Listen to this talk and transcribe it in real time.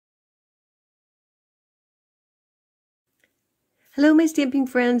Hello, my stamping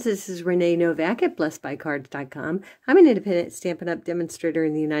friends. This is Renee Novak at blessedbycards.com. I'm an independent Stampin' Up! Demonstrator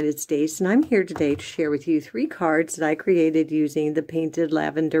in the United States, and I'm here today to share with you 3 cards that I created using the Painted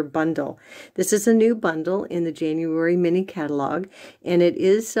Lavender Bundle. This is a new bundle in the January mini catalog, and it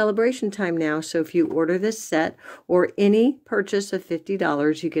is celebration time now, so if you order this set or any purchase of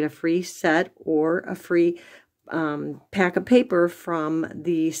 $50, you get a free set or a free pack of paper from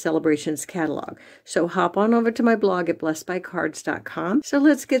the Celebrations catalog. So hop on over to my blog at blessedbycards.com. So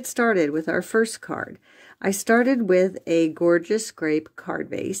let's get started with our first card. I started with a gorgeous grape card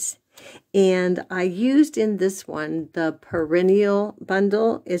base, and I used in this one the Perennial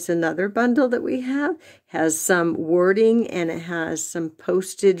bundle. It's another bundle that we have. Has some wording and it has some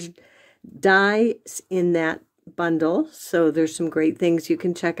postage dies in that bundle, so there's some great things you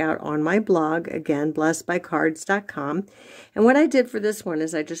can check out on my blog, again, blessedbycards.com. And what I did for this one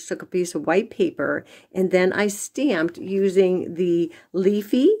is I just took a piece of white paper and then I stamped using the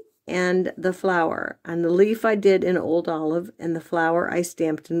leafy and the flower. On the leaf I did in Old Olive, and the flower I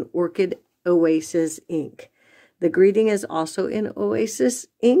stamped in Orchid Oasis ink. The greeting is also in Oasis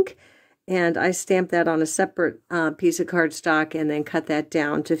ink, and I stamped that on a separate piece of cardstock and then cut that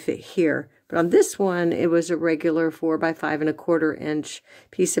down to fit here. But on this one, it was a regular 4 by 5 1/4 inch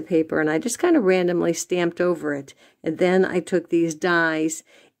piece of paper, and I just kind of randomly stamped over it. And then I took these dies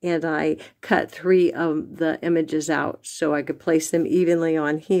and I cut 3 of the images out so I could place them evenly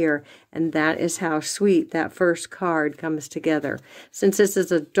on here, and that is how sweet that first card comes together. Since this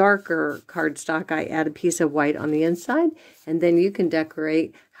is a darker cardstock, I add a piece of white on the inside, and then you can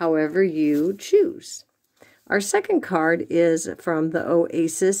decorate however you choose. Our second card is from the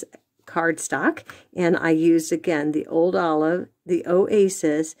Oasis cardstock, and I used again the Old Olive, the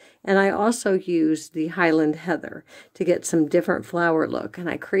Oasis, and I also used the Highland Heather to get some different flower look, and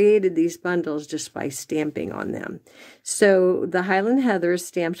I created these bundles just by stamping on them. So the Highland Heather is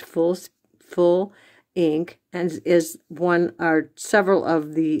stamped full ink and is one or several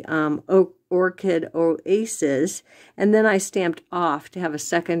of the Orchid Oasis, and then I stamped off to have a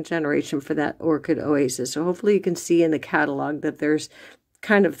second generation for that Orchid Oasis. So hopefully you can see in the catalog that there's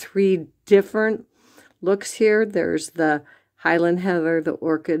kind of 3 different looks here. There's the Highland Heather, the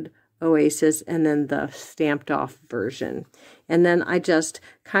Orchid Oasis, and then the stamped off version. And then I just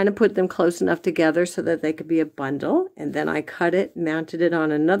kind of put them close enough together so that they could be a bundle. And then I cut it, mounted it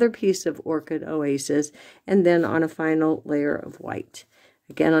on another piece of Orchid Oasis, and then on a final layer of white.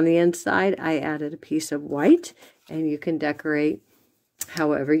 Again, on the inside, I added a piece of white, and you can decorate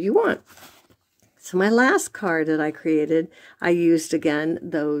however you want. So my last card that I created, I used again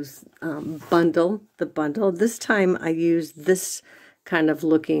those the bundle. This time I used this kind of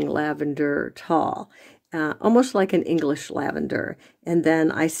looking lavender tall, almost like an English lavender. And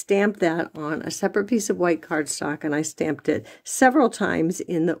then I stamped that on a separate piece of white cardstock, and I stamped it several times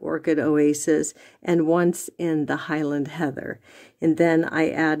in the Orchid Oasis and once in the Highland Heather. And then I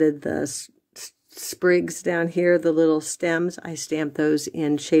added the sprigs down here, the little stems. I stamped those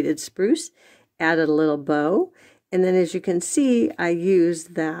in Shaded Spruce. Added a little bow, and then as you can see, I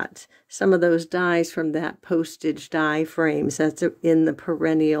used some of those dies from that postage die frames that's in the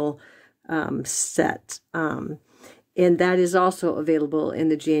Perennial set, and that is also available in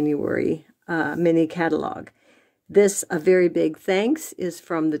the January mini catalog. This, a very big thanks, is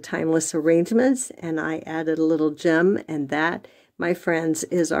from the Timeless Arrangements, and I added a little gem, and that, my friends,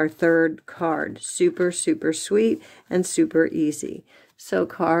 is our 3rd card. Super, super sweet and super easy. So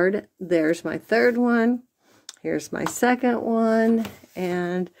there's my 3rd one, here's my 2nd one,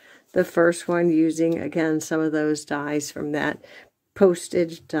 and the first one using, again, some of those dies from that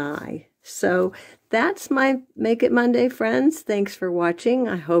postage die. So that's my Make It Monday, friends. Thanks for watching.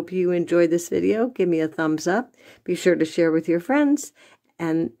 I hope you enjoyed this video. Give me a thumbs up. Be sure to share with your friends.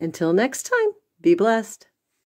 And until next time, be blessed.